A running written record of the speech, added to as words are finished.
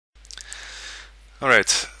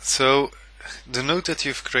Alright, so the node that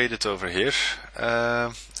you've created over here,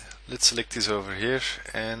 let's select this over here,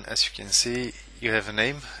 and as you can see you have a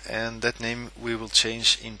name, and that name we will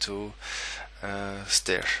change into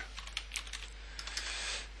stair.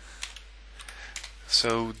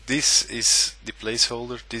 So this is the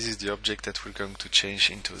placeholder, this is the object that we're going to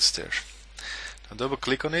change into a stair. Now double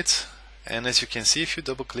click on it, and as you can see, if you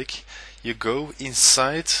double click, you go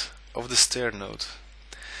inside of the stair node.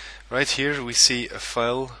 Right here we see a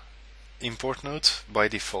file import node by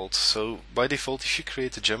default. So by default, if you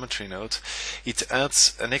create a geometry node, it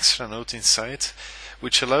adds an extra node inside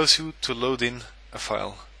which allows you to load in a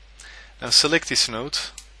file. Now select this node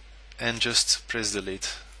and just press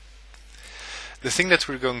delete. The thing that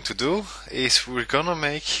we're going to do is we're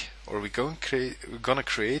gonna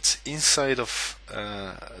create inside of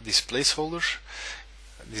this placeholder,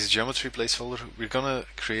 this geometry placeholder, we're gonna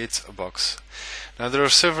create a box. Now there are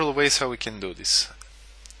several ways how we can do this.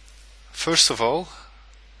 First of all,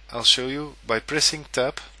 I'll show you by pressing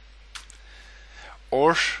tab,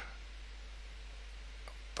 or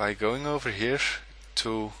by going over here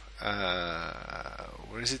to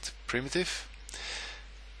where is it? Primitive.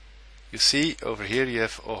 You see over here you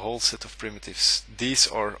have a whole set of primitives. These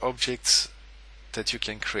are objects that you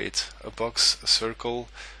can create: a box, a circle,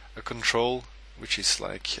 a control, which is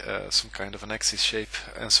like some kind of an axis shape,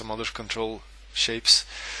 and some other control shapes,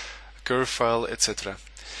 a curve file, etc.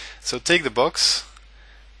 So take the box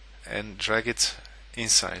and drag it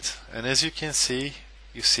inside, and as you can see,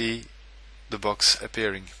 you see the box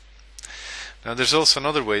appearing. Now there's also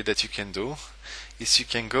another way that you can do, is you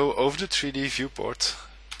can go over the 3D viewport,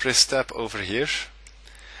 press tab over here,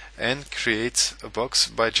 and create a box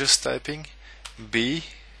by just typing B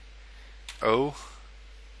O,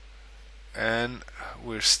 and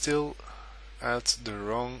we're still at the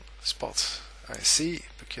wrong spot, I see,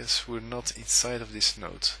 because we're not inside of this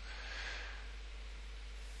node.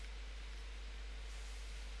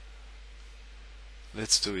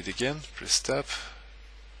 Let's do it again, press tab.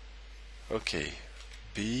 Okay,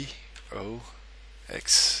 B O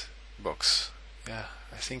X box. Yeah,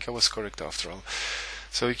 I think I was correct after all.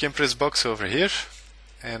 So you can press box over here,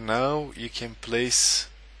 and now you can place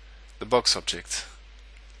the box object.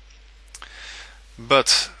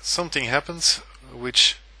 But something happens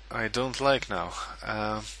which I don't like now.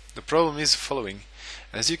 The problem is the following.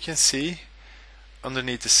 As you can see,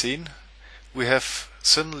 underneath the scene, we have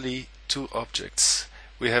suddenly two objects.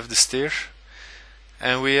 We have the stair,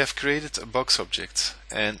 and we have created a box object,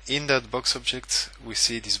 and in that box object we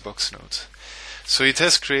see this box node. So it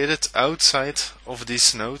has created outside of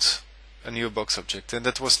this node a new box object, and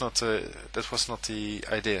that was not the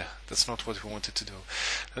idea. That's not what we wanted to do.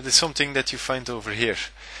 That is something that you find over here.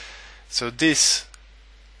 So this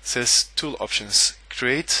says tool options,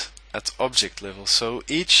 create at object level. So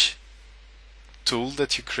each tool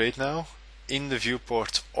that you create now in the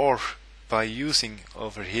viewport, or by using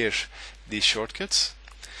over here these shortcuts,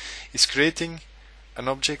 is creating an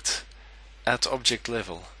object at object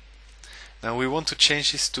level. Now we want to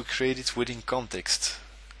change this to create it within context,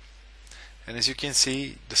 and as you can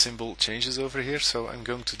see, the symbol changes over here. So I'm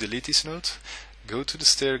going to delete this node, go to the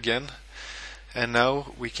stair again, and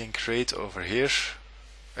now we can create over here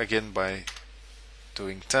again by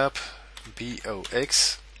doing tab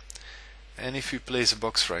BOX, and if we place a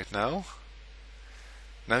box right now,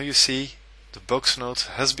 now you see the box node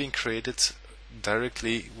has been created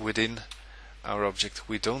directly within our object.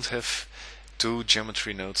 We don't have two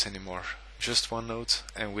geometry nodes anymore, just one node,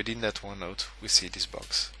 and within that one node we see this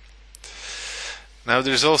box. Now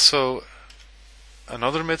there's also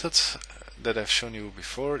another method that I've shown you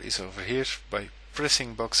before, is over here. By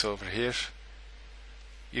pressing box over here,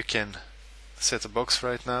 you can set a box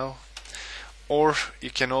right now, or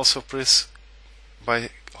you can also press by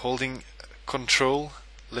holding Control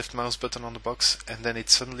left mouse button on the box, and then it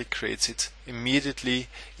suddenly creates it immediately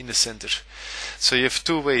in the center. So you have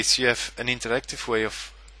two ways. You have an interactive way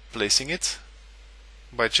of placing it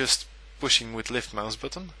by just pushing with left mouse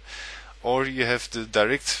button, or you have the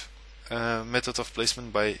direct method of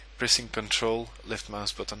placement by pressing Control left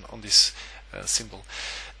mouse button on this symbol.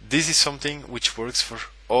 This is something which works for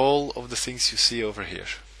all of the things you see over here.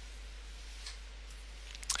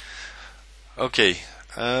 Okay,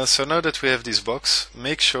 so now that we have this box,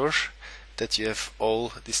 make sure that you have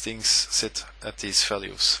all these things set at these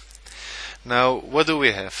values. Now what do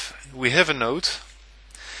we have? We have a node,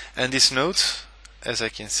 and this node, as I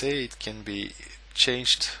can say, it can be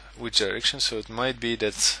changed with direction, so it might be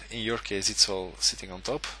that in your case it's all sitting on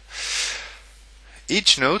top.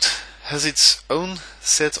 Each node has its own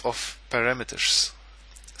set of parameters.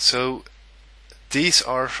 So these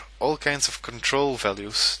are all kinds of control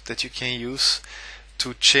values that you can use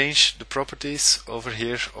to change the properties over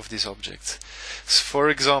here of this object. So for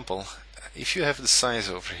example, if you have the size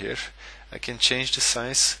over here, I can change the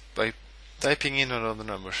size by typing in another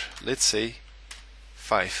number, let's say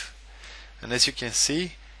 5, and as you can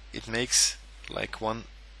see, it makes like one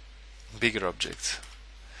bigger object.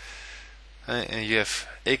 And you have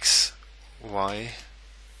X, Y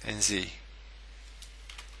and Z.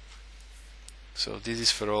 So this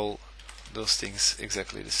is for all those things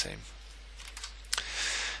exactly the same.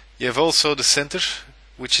 You have also the center,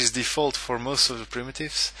 which is default for most of the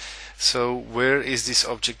primitives. So where is this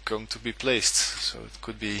object going to be placed? So it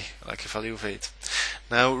could be like a value of 8.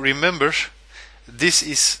 Now remember, this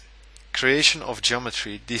is creation of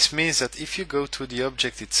geometry. This means that if you go to the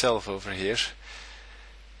object itself over here,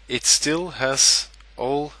 it still has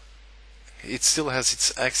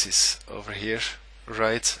its axis over here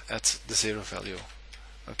right at the 0 value.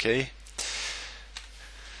 Okay,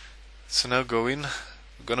 so now go in,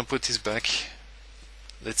 we're gonna put this back,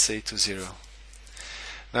 let's say to 0.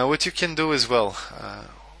 Now what you can do as well,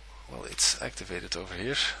 well, it's activated over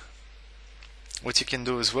here. What you can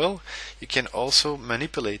do as well, you can also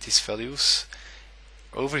manipulate these values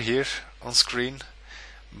over here on screen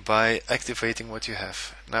by activating what you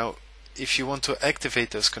have. Now if you want to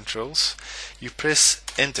activate those controls, you press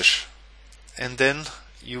enter and then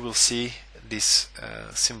you will see this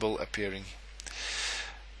symbol appearing.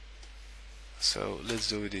 So let's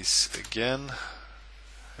do this again.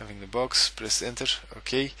 Having the box, press enter.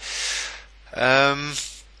 Okay.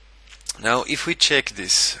 Now if we check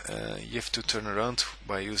this, you have to turn around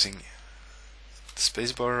by using the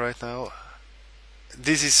spacebar right now.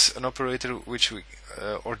 This is an operator which we,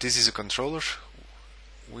 or this is a controller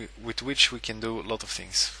with which we can do a lot of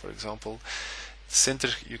things. For example, center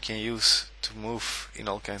you can use to move in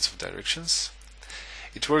all kinds of directions.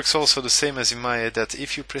 It works also the same as in Maya, that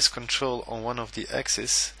if you press control on one of the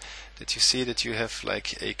axes, that you see that you have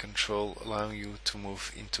like a control allowing you to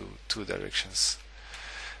move into 2 directions.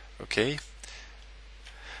 Okay.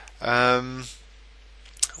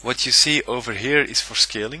 What you see over here is for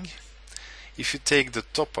scaling. If you take the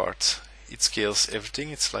top part, it scales everything,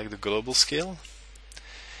 it's like the global scale.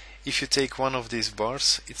 If you take one of these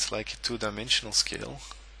bars, it's like a 2-dimensional scale.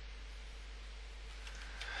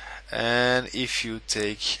 And if you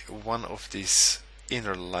take one of these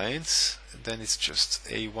inner lines, then it's just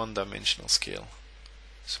a 1-dimensional scale.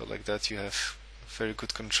 So like that you have very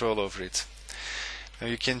good control over it. Now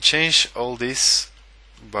you can change all this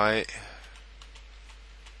by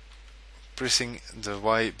pressing the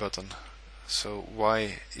Y button. So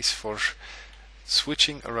Y is for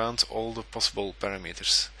switching around all the possible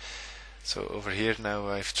parameters. So over here now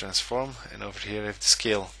I have transform, and over here I have the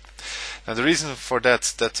scale. Now the reason for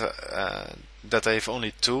that I have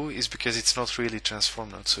only 2 is because it's not really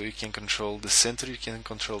transform node. So you can control the center, you can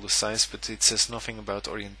control the size, but it says nothing about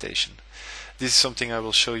orientation. This is something I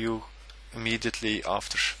will show you immediately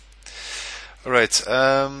after. Alright,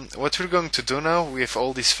 what we're going to do now, we have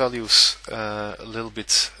all these values a little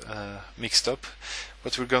bit mixed up.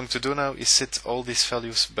 What we're going to do now is set all these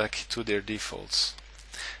values back to their defaults.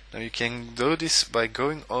 Now you can do this by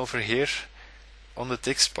going over here on the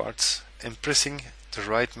text part and pressing the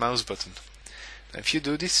right mouse button. Now if you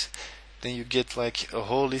do this, then you get like a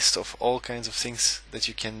whole list of all kinds of things that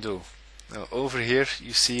you can do. Now over here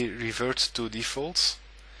you see revert to defaults,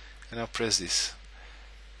 and now press this.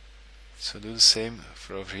 So do the same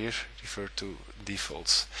for over here, revert to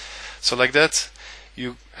defaults. So like that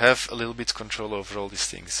you have a little bit control over all these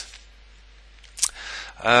things.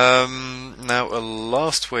 Now a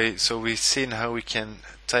last way, so we've seen how we can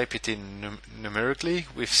type it in numerically,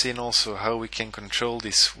 we've seen also how we can control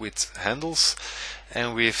this with handles,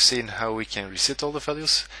 and we've seen how we can reset all the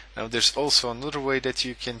values. Now there's also another way that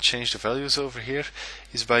you can change the values over here,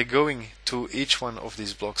 is by going to each one of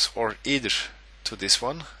these blocks, or either to this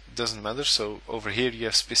one, it doesn't matter. So over here you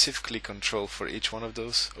have specifically control for each one of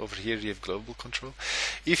those, over here you have global control.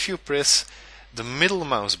 If you press the middle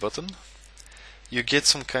mouse button, you get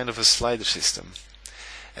some kind of a slider system,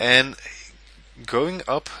 and going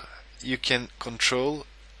up you can control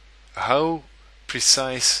how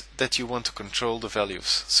precise that you want to control the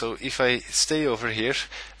values. So if I stay over here,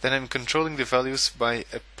 then I'm controlling the values by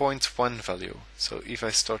a 0.1 value. So if I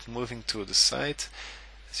start moving to the side,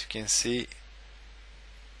 as you can see,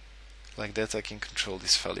 like that I can control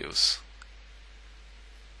these values.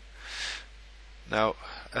 Now,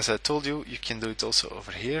 as I told you, you can do it also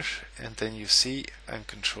over here, and then you see I'm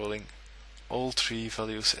controlling all 3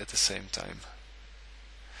 values at the same time.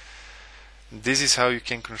 This is how you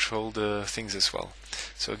can control the things as well.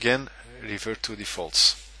 So again, revert to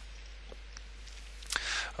defaults.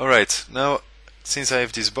 Alright, now since I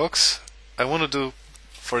have this box, I want to do,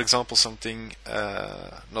 for example, something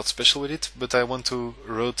not special with it, but I want to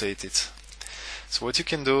rotate it. So what you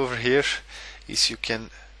can do over here is you can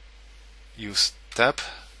use tab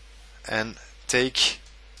and take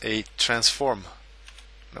a transform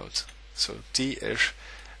node. So TR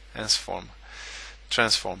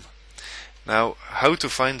transform. Now, how to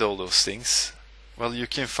find all those things? Well, you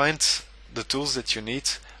can find the tools that you need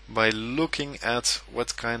by looking at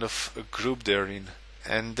what kind of a group they're in,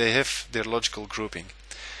 and they have their logical grouping.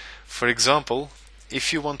 For example,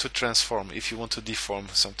 if you want to transform, if you want to deform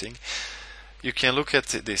something, you can look at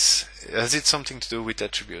this. Has it something to do with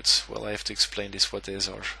attributes? Well, I have to explain this, what these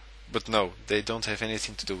are. But no, they don't have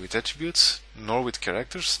anything to do with attributes, nor with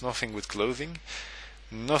characters, nothing with clothing,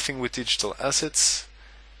 nothing with digital assets,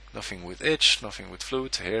 nothing with edge, nothing with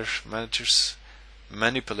fluid, hair, managers,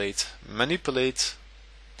 manipulate. Manipulate,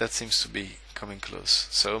 that seems to be coming close.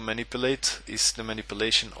 So manipulate is the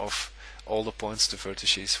manipulation of all the points, the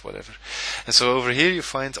vertices, whatever. And so over here you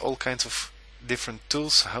find all kinds of different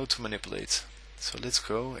tools how to manipulate. So let's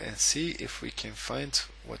go and see if we can find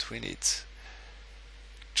what we need.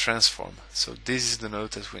 Transform. So this is the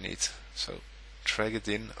node that we need. So drag it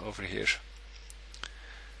in over here.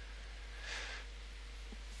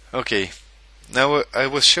 Okay, now I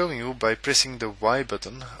was showing you by pressing the Y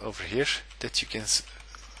button over here that you can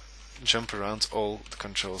jump around all the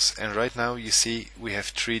controls, and right now you see we have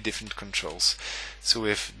 3 different controls. So we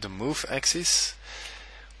have the move axis,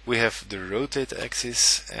 we have the rotate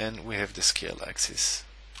axis, and we have the scale axis.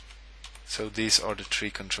 So these are the 3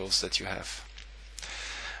 controls that you have.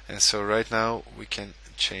 And so right now we can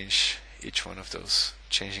change each one of those,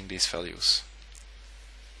 changing these values.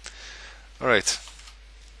 Alright.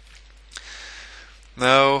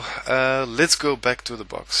 Now let's go back to the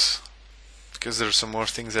box, because there are some more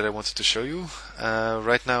things that I wanted to show you.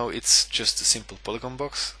 Right now it's just a simple polygon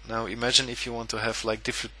box. Now imagine if you want to have like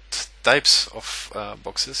different types of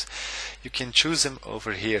boxes, you can choose them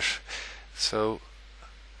over here. So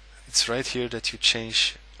it's right here that you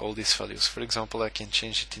change all these values. For example, I can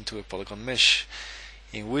change it into a polygon mesh,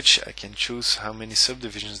 in which I can choose how many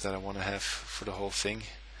subdivisions that I want to have for the whole thing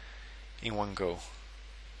in one go.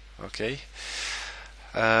 Okay.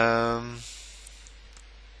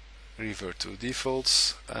 Revert to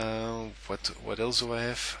defaults. What else do I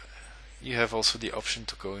have? You have also the option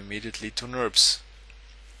to go immediately to NURBS.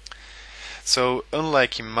 So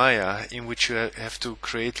unlike in Maya, in which you have to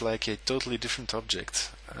create like a totally different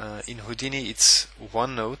object, in Houdini it's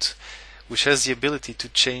one node which has the ability to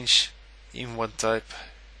change in what type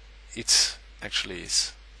it actually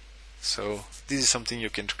is. So this is something you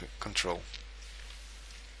can control.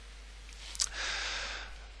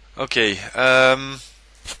 Okay, now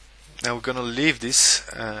we're gonna leave this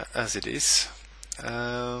as it is,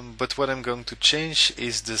 but what I'm going to change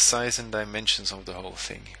is the size and dimensions of the whole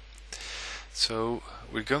thing. So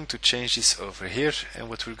we're going to change this over here, and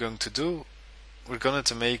what we're going to do, we're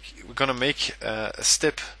gonna make a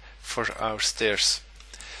step for our stairs.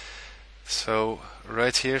 So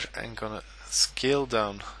right here I'm gonna scale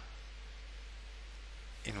down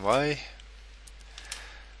in Y,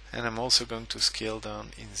 and I'm also going to scale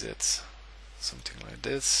down in Z, something like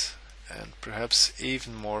this, and perhaps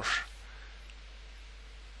even more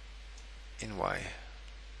in Y,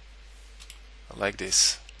 like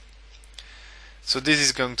this. So this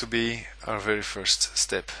is going to be our very first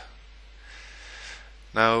step.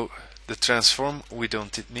 Now the transform, we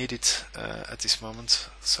don't need it at this moment,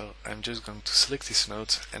 so I'm just going to select this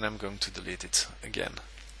node and I'm going to delete it again.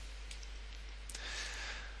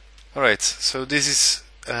 Alright, so this is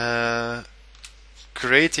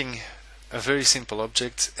creating a very simple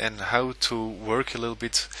object and how to work a little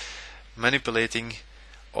bit manipulating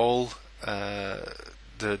all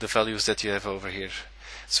the values that you have over here.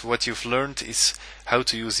 So what you've learned is how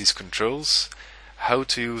to use these controls, how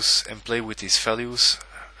to use and play with these values,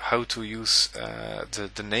 how to use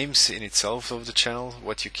the names in itself of the channel,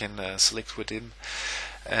 what you can select with them,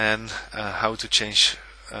 and how to change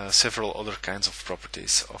several other kinds of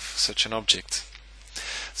properties of such an object.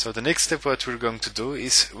 So the next step what we're going to do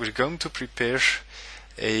is we're going to prepare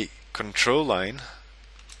a control line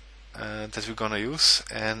that we're going to use,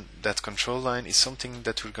 and that control line is something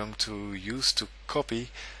that we're going to use to copy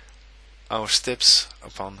our steps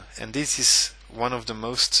upon, and this is one of the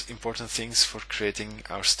most important things for creating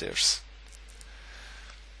our stairs.